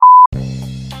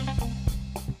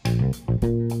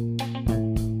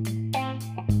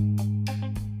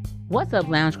What's up,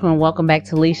 Lounge Crew, and welcome back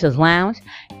to Leisha's Lounge.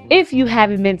 If you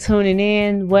haven't been tuning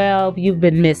in, well, you've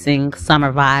been missing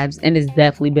summer vibes, and it's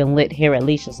definitely been lit here at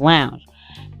Leisha's Lounge.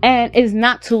 And it's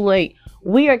not too late.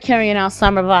 We are carrying out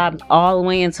summer vibes all the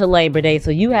way into Labor Day,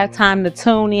 so you have time to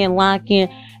tune in, lock in,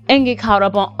 and get caught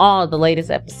up on all the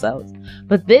latest episodes.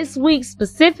 But this week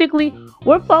specifically,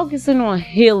 we're focusing on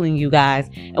healing, you guys.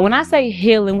 And when I say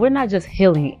healing, we're not just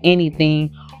healing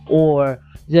anything or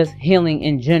just healing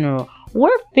in general. We're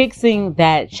fixing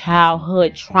that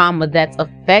childhood trauma that's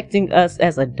affecting us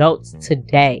as adults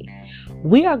today.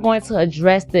 We are going to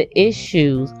address the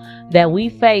issues that we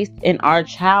faced in our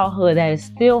childhood that is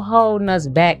still holding us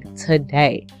back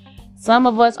today. Some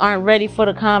of us aren't ready for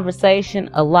the conversation.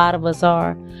 A lot of us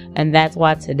are. And that's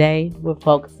why today we're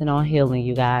focusing on healing,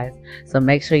 you guys. So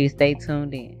make sure you stay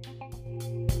tuned in.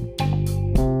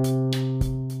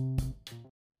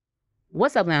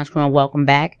 What's up, Lounge Crew, and welcome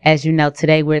back. As you know,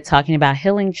 today we're talking about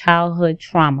healing childhood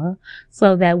trauma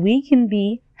so that we can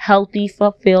be healthy,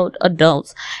 fulfilled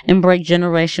adults and break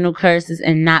generational curses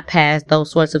and not pass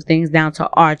those sorts of things down to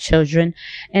our children,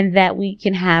 and that we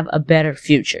can have a better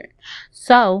future.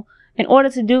 So, in order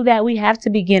to do that, we have to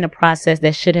begin a process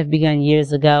that should have begun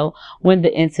years ago when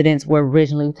the incidents were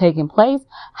originally taking place.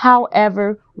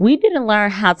 However, we didn't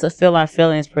learn how to feel our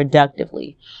feelings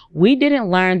productively. We didn't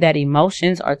learn that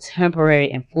emotions are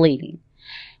temporary and fleeting.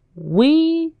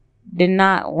 We did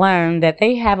not learn that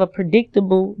they have a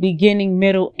predictable beginning,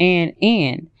 middle, and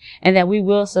end, and that we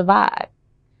will survive.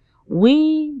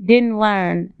 We didn't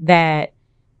learn that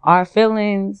our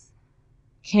feelings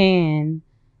can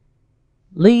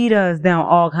lead us down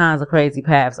all kinds of crazy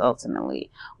paths ultimately.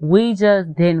 We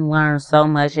just didn't learn so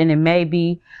much, and it may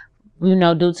be,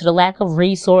 due to the lack of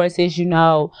resources,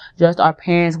 just our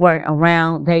parents weren't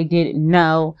around, they didn't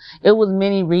know. It was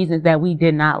many reasons that we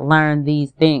did not learn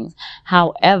these things.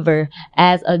 However,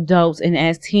 as adults and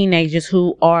as teenagers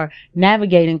who are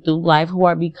navigating through life, who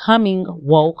are becoming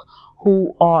woke,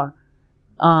 who are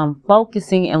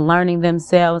focusing and learning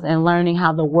themselves and learning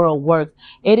how the world works,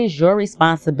 it is your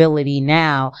responsibility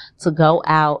now to go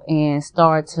out and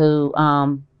start to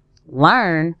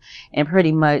learn and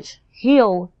pretty much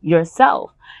heal yourself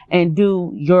and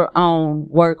do your own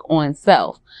work on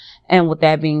self. And with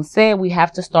that being said, we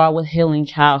have to start with healing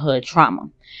childhood trauma.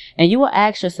 And you will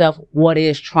ask yourself, what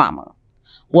is trauma?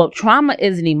 Well, trauma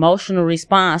is an emotional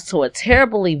response to a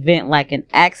terrible event like an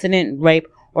accident, rape,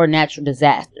 or natural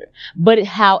disaster. But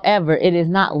however, it is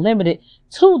not limited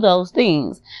to those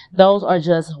things. Those are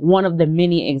just one of the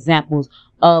many examples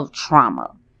of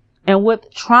trauma. And with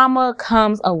trauma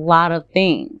comes a lot of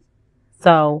things.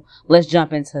 So let's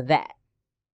jump into that.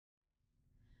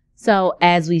 So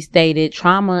as we stated,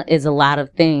 trauma is a lot of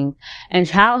things, and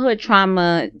childhood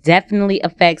trauma definitely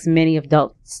affects many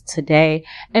adults today,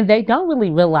 and they don't really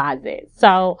realize it.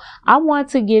 So I want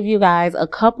to give you guys a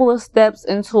couple of steps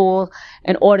and tools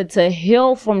in order to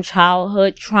heal from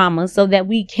childhood trauma so that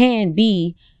we can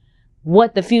be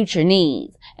what the future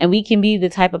needs, and we can be the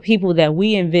type of people that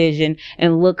we envision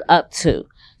and look up to.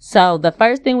 So the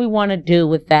first thing we want to do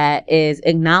with that is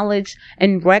acknowledge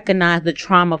and recognize the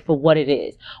trauma for what it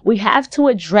is. We have to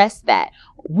address that.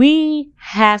 We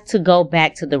have to go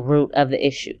back to the root of the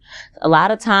issue. A lot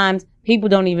of times people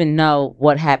don't even know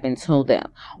what happened to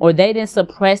them, or they didn't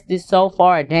suppress this so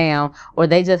far down, or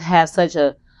they just have such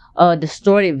a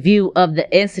distorted view of the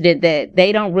incident that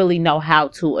they don't really know how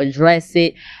to address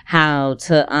it, how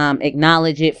to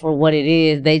acknowledge it for what it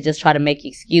is. They just try to make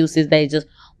excuses. They just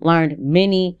learned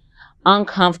many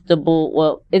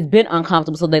it's been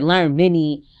uncomfortable, so they learned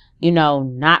many,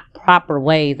 not proper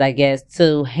ways, I guess,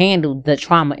 to handle the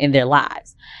trauma in their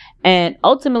lives. And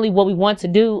ultimately what we want to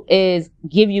do is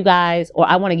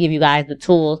I want to give you guys the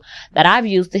tools that I've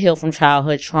used to heal from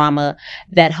childhood trauma,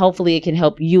 that hopefully it can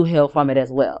help you heal from it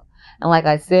as well. And like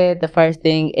I said, the first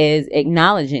thing is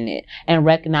acknowledging it and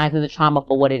recognizing the trauma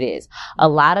for what it is. A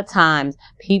lot of times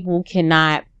people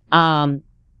cannot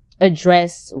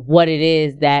address what it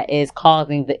is that is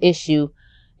causing the issue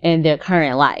in their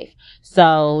current life.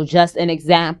 So just an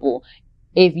example,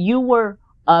 if you were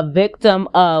a victim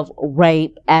of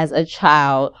rape as a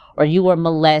child, or you were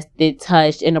molested,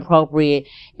 touched, inappropriate,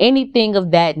 anything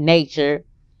of that nature,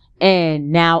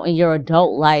 and now in your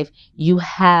adult life, you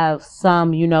have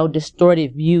some,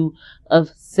 distorted view of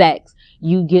sex.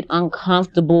 You get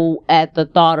uncomfortable at the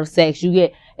thought of sex. You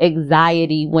get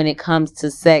anxiety when it comes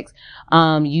to sex.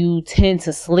 You tend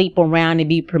to sleep around and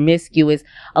be promiscuous.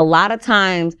 A lot of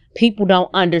times people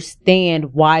don't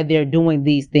understand why they're doing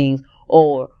these things,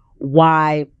 or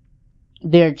why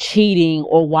they're cheating,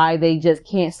 or why they just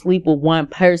can't sleep with one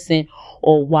person,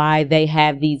 or why they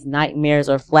have these nightmares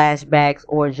or flashbacks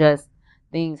or just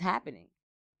things happening.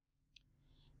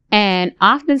 And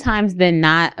oftentimes they're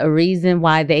not a reason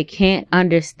why they can't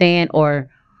understand or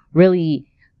really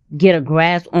get a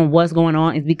grasp on what's going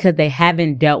on is because they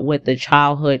haven't dealt with the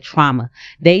childhood trauma.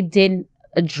 They didn't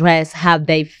address how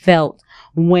they felt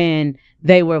when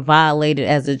they were violated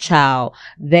as a child.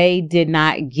 They did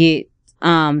not get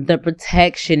the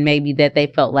protection maybe that they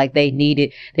felt like they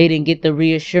needed. They didn't get the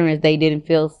reassurance. They didn't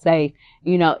feel safe.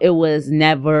 You know, it was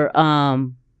never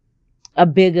a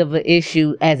big of an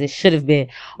issue as it should have been,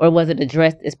 or wasn't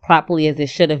addressed as properly as it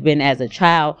should have been as a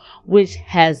child, which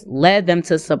has led them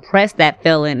to suppress that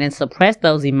feeling and suppress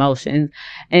those emotions,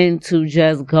 and to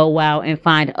just go out and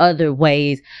find other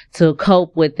ways to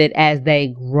cope with it as they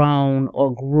grown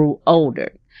or grew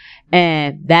older.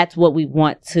 And that's what we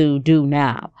want to do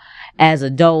now as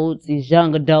adults, these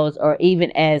young adults, or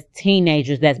even as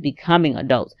teenagers that's becoming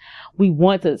adults. We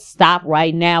want to stop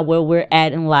right now where we're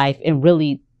at in life and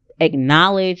really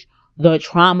acknowledge the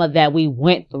trauma that we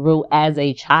went through as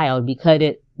a child, because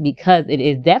it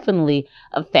is definitely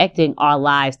affecting our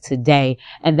lives today,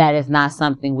 and that is not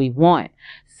something we want.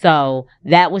 So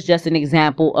that was just an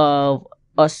example of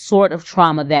a sort of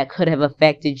trauma that could have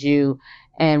affected you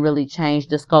and really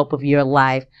changed the scope of your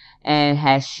life and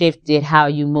has shifted how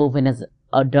you move in as an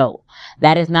adult.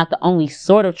 That is not the only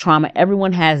sort of trauma.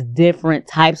 Everyone has different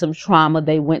types of trauma.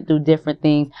 They went through different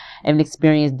things and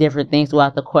experienced different things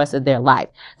throughout the course of their life.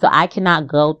 So I cannot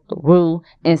go through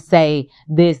and say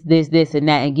this, and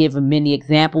that and give many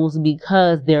examples,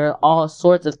 because there are all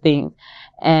sorts of things.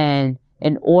 And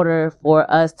in order for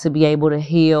us to be able to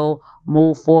heal,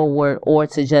 move forward, or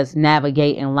to just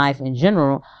navigate in life in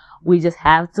general, we just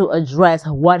have to address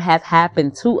what has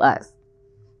happened to us.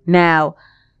 Now,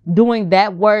 doing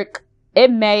that work, it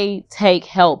may take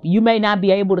help. You may not be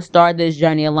able to start this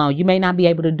journey alone. You may not be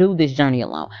able to do this journey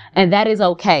alone. And that is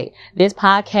okay. This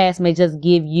podcast may just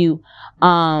give you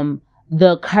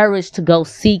the courage to go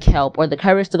seek help, or the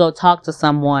courage to go talk to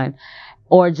someone,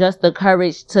 or just the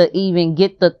courage to even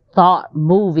get the thought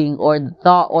moving, or the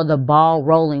thought or the ball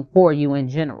rolling for you in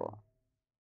general.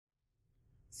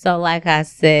 So like I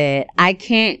said, I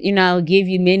can't, give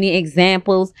you many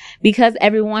examples, because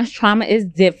everyone's trauma is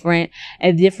different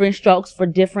and different strokes for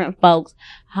different folks.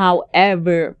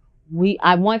 However,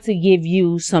 I want to give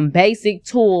you some basic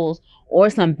tools or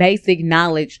some basic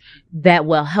knowledge that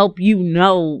will help you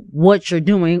know what you're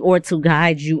doing, or to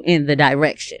guide you in the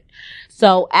direction.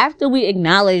 So after we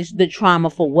acknowledge the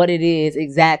trauma for what it is,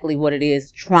 exactly what it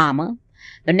is, trauma,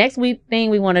 the next thing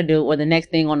we want to do, or the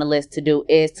next thing on the list to do,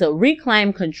 is to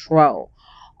reclaim control.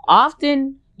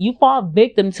 Often you fall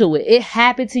victim to it. It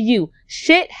happened to you.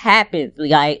 Shit happens.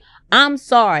 Like, I'm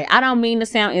sorry. I don't mean to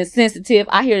sound insensitive.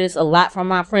 I hear this a lot from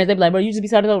my friends. They be like, bro, you just be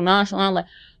so nonchalant. Like,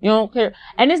 you don't care.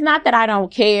 And it's not that I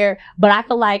don't care, but I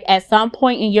feel like at some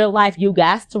point in your life, you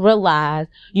got to realize,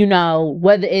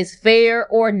 whether it's fair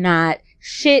or not,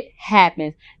 shit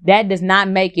happens. That does not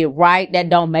make it right. That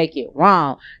don't make it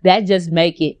wrong. That just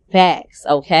make it facts,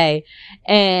 okay?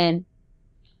 And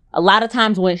a lot of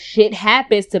times when shit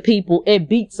happens to people, it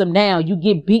beats them down. You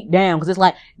get beat down because it's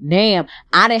like, damn,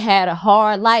 I done had a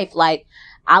hard life. Like,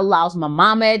 I lost my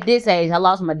mama at this age. I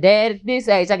lost my dad at this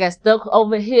age. I got stuck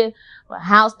over here,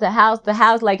 house to house to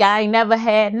house. Like, I ain't never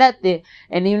had nothing.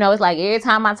 And it's like every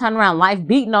time I turn around, life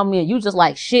beating on me, and you just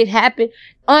like, shit happened.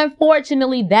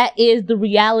 Unfortunately, that is the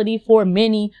reality for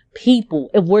many people.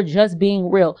 If we're just being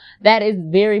real, that is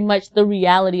very much the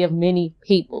reality of many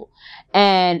people.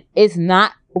 And it's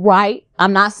not right.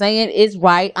 I'm not saying it's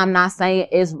right. I'm not saying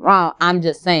it's wrong. I'm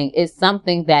just saying it's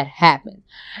something that happens.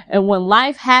 And when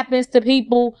life happens to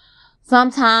people,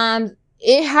 sometimes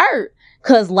it hurt,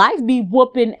 cause life be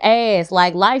whooping ass.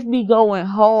 Like, life be going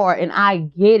hard, and I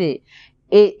get it.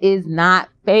 It is not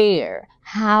fair.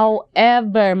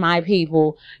 However, my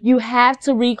people, you have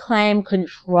to reclaim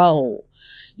control.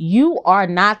 You are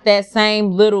not that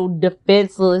same little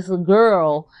defenseless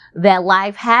girl that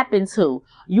life happened to.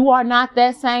 You are not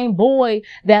that same boy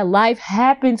that life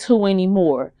happened to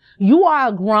anymore. You are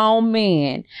a grown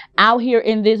man out here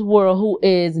in this world who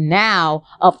is now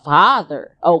a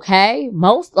father, okay?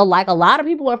 A lot of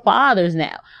people are fathers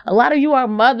now. A lot of you are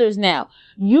mothers now.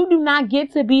 You do not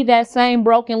get to be that same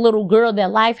broken little girl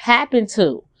that life happened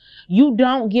to. You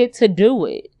don't get to do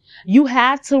it. You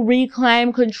have to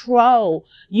reclaim control.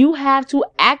 You have to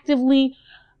actively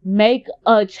make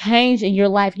a change in your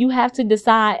life. You have to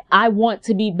decide, I want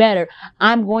to be better.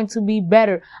 I'm going to be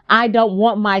better. I don't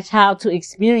want my child to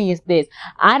experience this.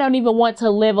 I don't even want to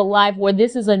live a life where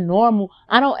this is a normal.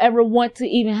 I don't ever want to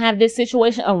even have this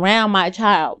situation around my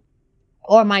child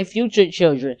or my future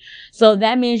children. So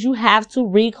that means you have to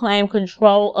reclaim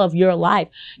control of your life.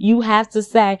 You have to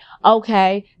say,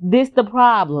 okay, this the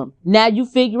problem. Now you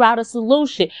figure out a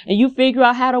solution and you figure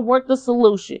out how to work the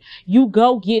solution. You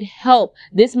go get help.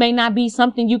 This may not be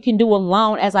something you can do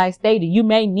alone, as I stated. You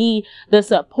may need the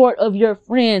support of your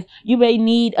friends. You may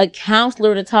need a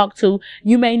counselor to talk to.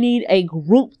 You may need a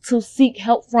group to seek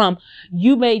help from.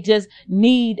 You may just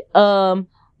need,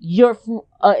 your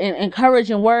an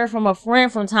encouraging word from a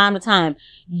friend from time to time.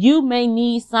 You may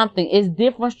need something. It's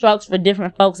different strokes for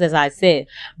different folks, as I said,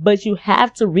 but you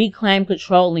have to reclaim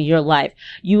control in your life.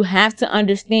 You have to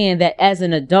understand that as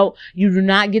an adult, you do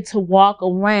not get to walk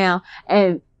around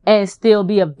and still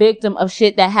be a victim of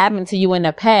shit that happened to you in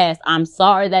the past. I'm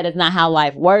sorry, that is not how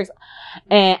life works.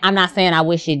 And I'm not saying I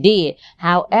wish it did.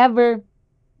 However,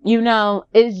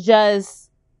 it's just,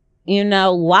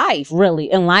 life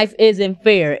really. And life isn't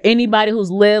fair. Anybody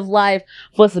who's lived life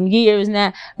for some years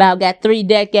now, got 3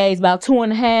 decades, about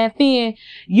 2.5 in,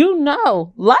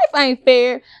 life ain't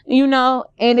fair,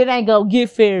 and it ain't gonna get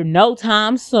fair no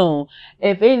time soon.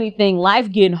 If anything, life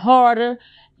getting harder.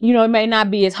 It may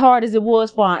not be as hard as it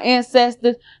was for our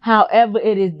ancestors. However,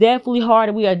 it is definitely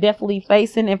harder. We are definitely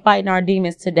facing and fighting our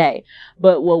demons today.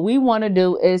 But what we want to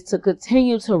do is to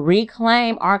continue to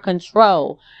reclaim our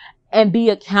control and be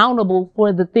accountable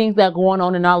for the things that are going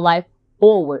on in our life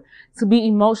forward, to be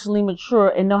emotionally mature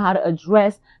and know how to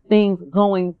address things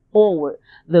going forward.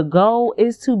 The goal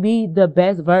is to be the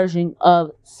best version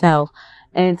of self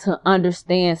and to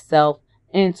understand self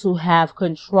and to have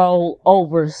control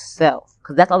over self.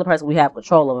 Because that's the only person we have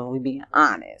control over, if we're being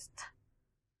honest.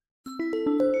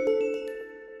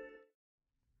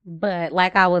 But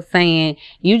like I was saying,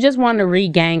 you just want to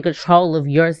regain control of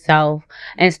yourself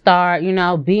and start,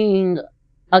 being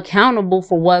accountable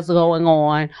for what's going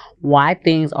on, why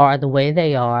things are the way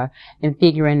they are, and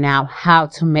figuring out how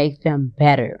to make them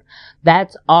better.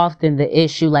 That's often the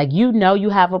issue. Like, you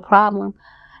have a problem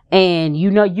and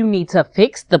you need to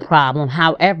fix the problem.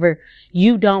 However,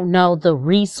 you don't know the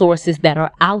resources that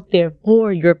are out there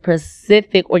for your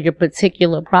specific or your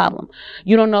particular problem.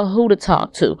 You don't know who to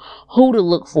talk to, who to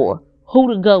look for,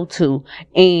 who to go to,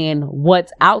 and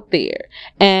what's out there.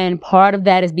 And part of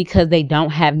that is because they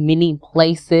don't have many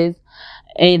places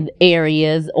in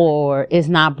areas, or it's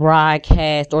not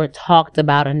broadcast or talked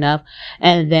about enough.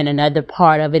 And then another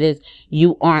part of it is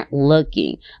you aren't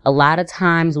looking. A lot of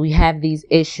times we have these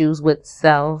issues with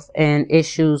self and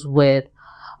issues with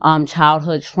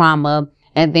childhood trauma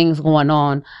and things going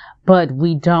on, but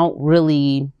we don't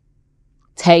really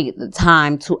take the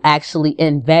time to actually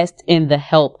invest in the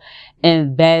help,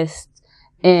 invest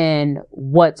in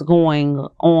what's going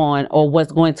on or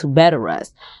what's going to better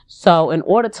us. So in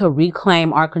order to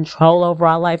reclaim our control over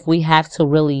our life, we have to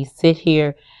really sit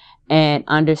here and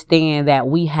understand that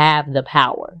we have the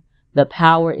power. The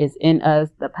power is in us.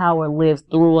 The power lives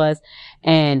through us,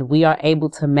 and we are able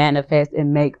to manifest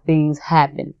and make things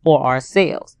happen for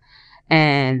ourselves.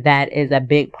 And that is a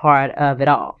big part of it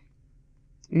all.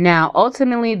 Now,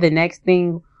 ultimately, the next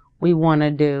thing you want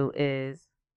to do is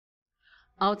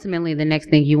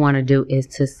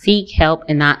to seek help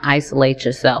and not isolate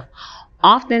yourself.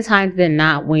 Oftentimes than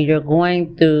not, when you're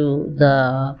going through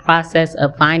the process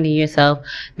of finding yourself,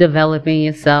 developing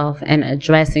yourself, and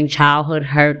addressing childhood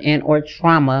hurt and or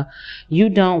trauma, you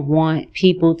don't want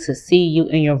people to see you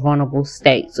in your vulnerable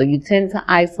state. So you tend to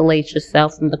isolate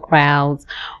yourself from the crowds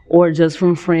or just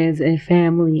from friends and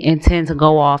family and tend to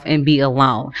go off and be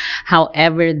alone.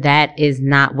 However, that is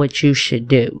not what you should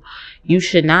do. You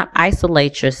should not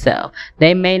isolate yourself.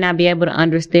 They may not be able to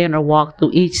understand or walk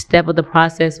through each step of the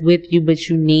process with you, but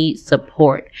you need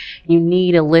support. You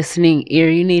need a listening ear.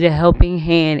 You need a helping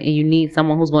hand, and you need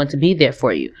someone who's going to be there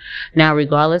for you. Now,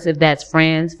 regardless if that's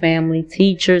friends, family,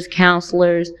 teachers,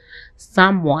 counselors,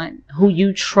 someone who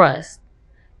you trust,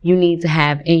 you need to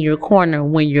have in your corner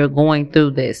when you're going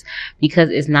through this, because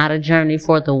it's not a journey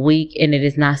for the weak, and it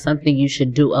is not something you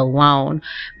should do alone,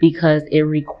 because it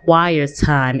requires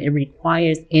time, it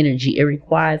requires energy, it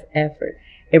requires effort,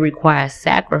 it requires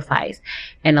sacrifice.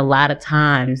 And a lot of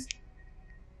times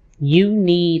you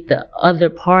need the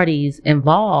other parties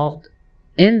involved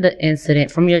in the incident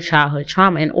from your childhood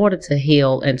trauma in order to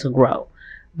heal and to grow.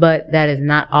 But that is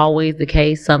not always the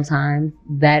case. Sometimes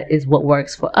that is what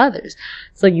works for others.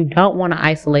 So you don't want to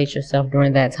isolate yourself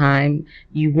during that time.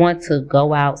 You want to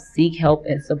go out, seek help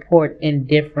and support in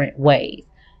different ways.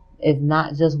 is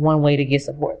not just one way to get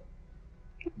support.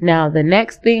 Now, the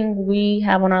next thing we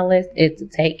have on our list is to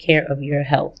take care of your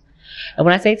health. And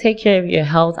when I say take care of your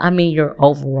health, I mean your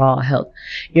overall health,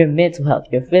 your mental health,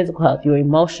 your physical health, your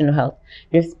emotional health,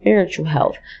 your spiritual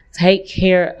health. Take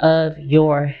care of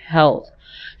your health.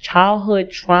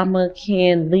 Childhood trauma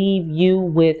can leave you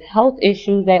with health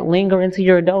issues that linger into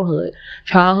your adulthood.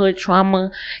 Childhood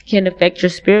trauma can affect your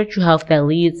spiritual health that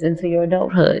leads into your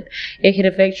adulthood. It can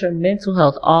affect your mental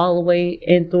health all the way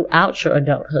in throughout your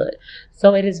adulthood.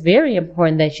 So it is very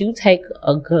important that you take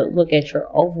a good look at your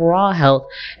overall health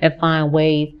and find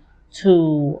ways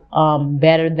to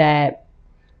better that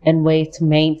and ways to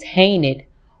maintain it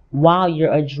while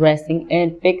you're addressing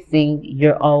and fixing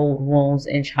your old wounds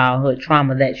and childhood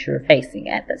trauma that you're facing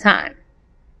at the time.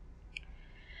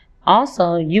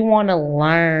 Also, you want to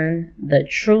learn the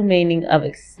true meaning of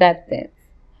acceptance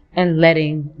and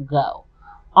letting go.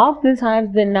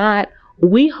 Oftentimes than not,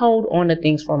 we hold on to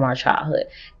things from our childhood,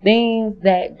 things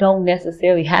that don't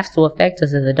necessarily have to affect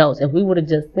us as adults. If we would have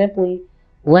just simply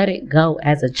let it go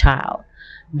as a child,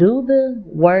 do the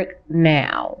work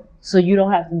now so you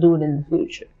don't have to do it in the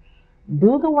future.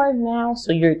 Do the work now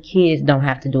so your kids don't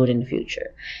have to do it in the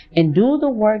future. And do the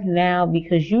work now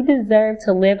because you deserve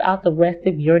to live out the rest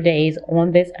of your days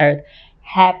on this earth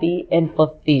happy and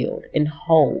fulfilled and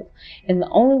whole. And the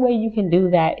only way you can do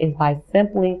that is by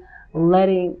simply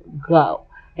letting go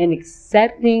and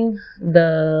accepting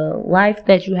the life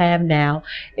that you have now.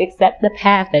 Accept the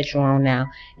path that you're on now.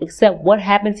 Accept what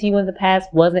happened to you in the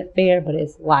past wasn't fair, but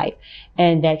it's life.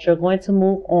 And that you're going to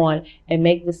move on and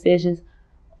make decisions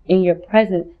in your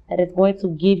present that is going to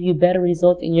give you better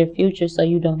results in your future so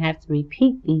you don't have to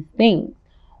repeat these things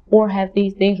or have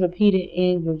these things repeated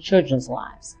in your children's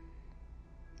lives.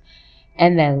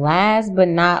 And then last but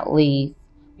not least,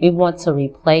 we want to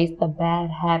replace the bad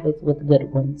habits with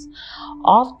good ones.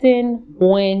 Often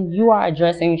when you are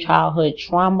addressing childhood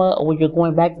trauma or you're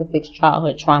going back to fix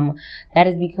childhood trauma, that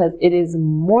is because it is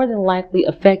more than likely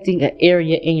affecting an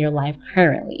area in your life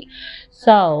currently.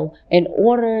 So in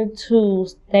order to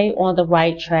stay on the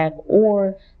right track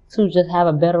or to just have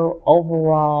a better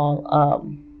overall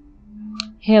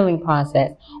healing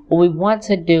process, what we want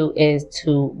to do is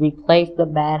to replace the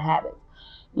bad habits.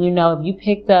 You know, if you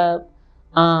picked up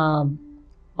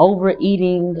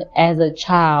overeating as a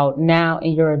child, now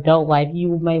in your adult life,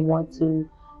 you may want to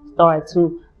start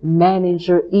to manage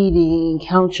your eating,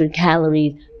 count your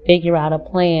calories, figure out a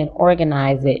plan,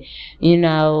 organize it. You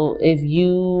know, if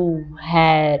you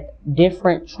had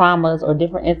different traumas or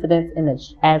different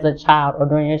incidents as a child or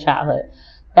during your childhood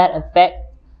that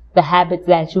affect the habits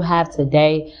that you have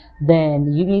today,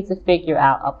 then you need to figure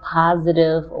out a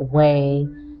positive way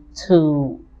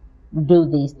to do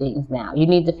these things now. You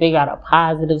need to figure out a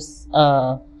positive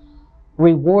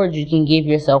reward you can give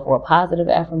yourself or a positive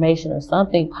affirmation or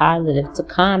something positive to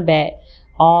combat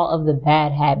all of the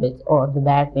bad habits or the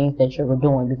bad things that you were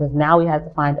doing, because now we have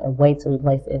to find a way to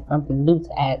replace it, something new to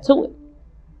add to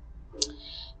it.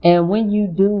 And when you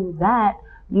do that,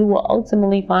 you will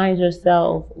ultimately find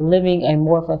yourself living a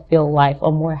more fulfilled life,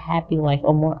 a more happy life,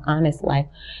 a more honest life,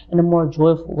 and a more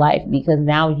joyful life, because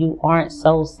now you aren't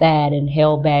so sad and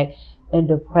held back and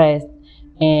depressed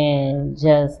and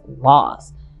just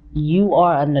lost. You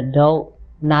are an adult,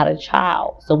 not a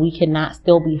child. So we cannot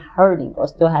still be hurting or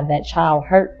still have that child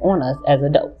hurt on us as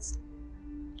adults.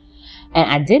 And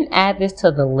I didn't add this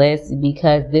to the list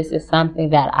because this is something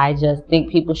that I just think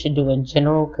people should do in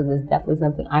general, because it's definitely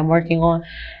something I'm working on.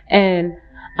 And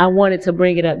I wanted to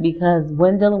bring it up because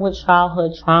when dealing with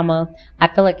childhood trauma, I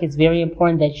feel like it's very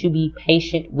important that you be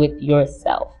patient with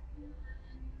yourself.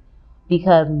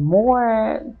 Because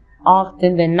more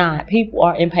often than not, people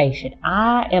are impatient.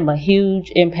 I am a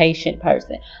huge impatient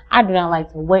person. I do not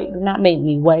like to wait. Do not make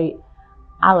me wait.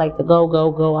 I like to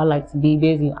go. I like to be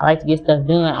busy. I like to get stuff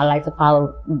done. I like to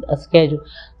follow a schedule.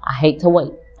 I hate to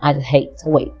wait. I just hate to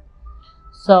wait.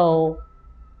 So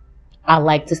I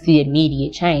like to see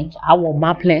immediate change. I want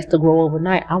my plants to grow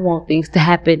overnight. I want things to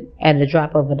happen at the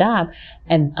drop of a dime.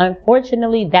 And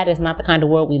unfortunately, that is not the kind of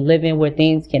world we live in where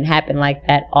things can happen like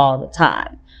that all the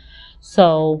time.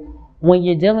 So when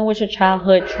you're dealing with your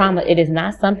childhood trauma, it is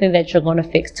not something that you're going to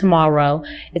fix tomorrow.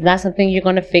 It's not something you're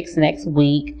going to fix next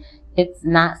week. It's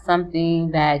not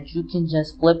something that you can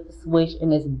just flip the switch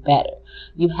and it's better.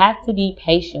 You have to be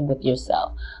patient with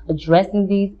yourself. Addressing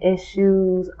these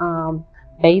issues,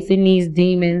 facing these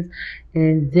demons,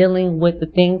 and dealing with the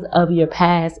things of your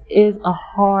past is a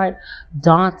hard,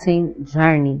 daunting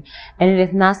journey. And it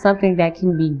is not something that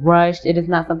can be rushed. It is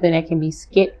not something that can be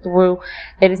skipped through.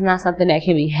 It is not something that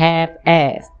can be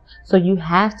half-assed. So you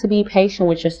have to be patient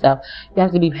with yourself. You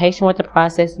have to be patient with the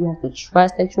process. You have to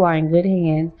trust that you are in good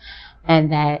hands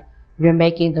and that you're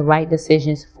making the right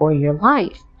decisions for your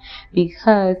life.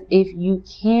 Because if you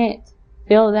can't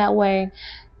feel that way,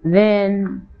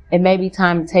 then it may be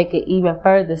time to take an even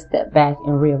further step back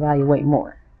and reevaluate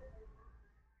more.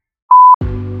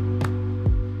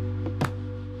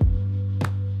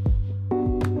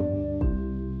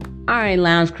 All right,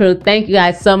 Lounge Crew, thank you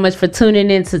guys so much for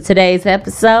tuning in to today's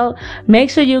episode. Make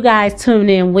sure you guys tune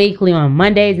in weekly on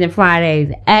Mondays and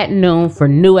Fridays at noon for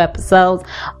new episodes.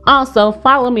 Also,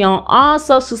 follow me on all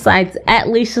social sites at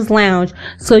Leisha's Lounge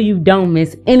so you don't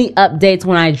miss any updates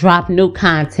when I drop new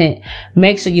content.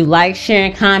 Make sure you like, share,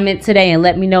 and comment today and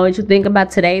let me know what you think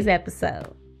about today's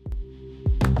episode.